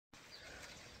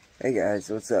Hey guys,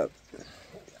 what's up?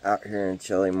 Out here in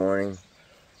chilly morning.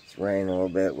 It's raining a little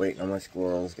bit, waiting on my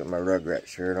squirrels. Got my Rugrat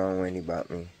shirt on, Wendy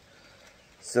bought me.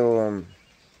 So,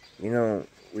 we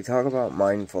talk about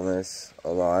mindfulness a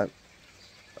lot,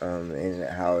 and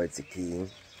how it's a key.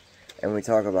 And we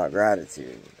talk about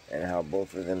gratitude, and how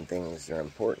both of them things are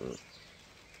important.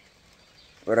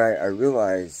 But I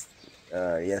realized,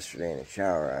 yesterday in the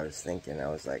shower, I was thinking, I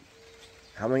was like,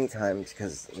 how many times,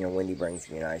 because, Wendy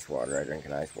brings me an ice water, I drink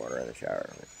an ice water in the shower.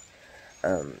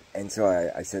 And so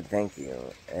I said thank you,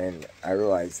 and I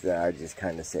realized that I just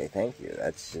kind of say thank you.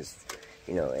 That's just,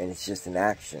 and it's just an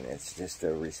action. It's just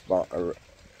a response,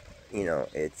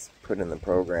 it's put in the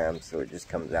program, so it just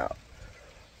comes out.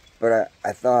 But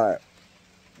I thought,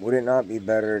 would it not be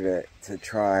better to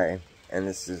try, and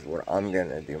this is what I'm going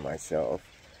to do myself,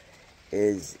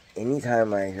 is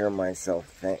anytime I hear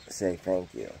myself say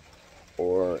thank you,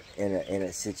 or in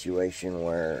a situation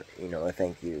where, a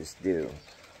thank you is due,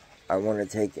 I want to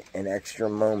take an extra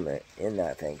moment in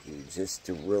that thank you just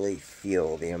to really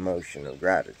feel the emotion of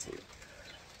gratitude.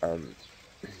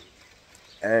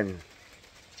 And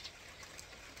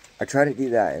I try to do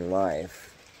that in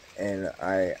life, and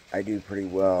I do pretty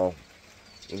well,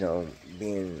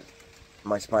 being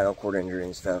my spinal cord injury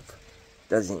and stuff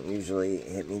doesn't usually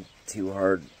hit me too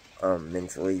hard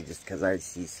mentally, just because I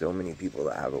see so many people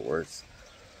that have it worse.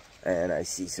 And I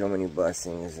see so many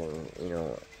blessings, and,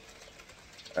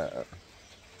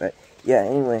 but, yeah,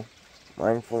 anyway,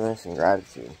 mindfulness and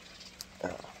gratitude. I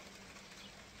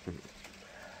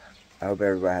hope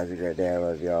everybody has a great day. I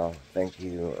love y'all. Thank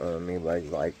you,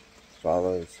 anybody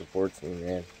follows, supports me,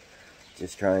 man.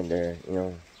 Just trying to,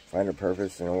 find a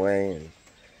purpose in a way, and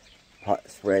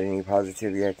spread any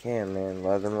positivity I can, man.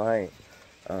 Love and light.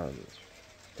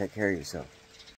 Take care of yourself.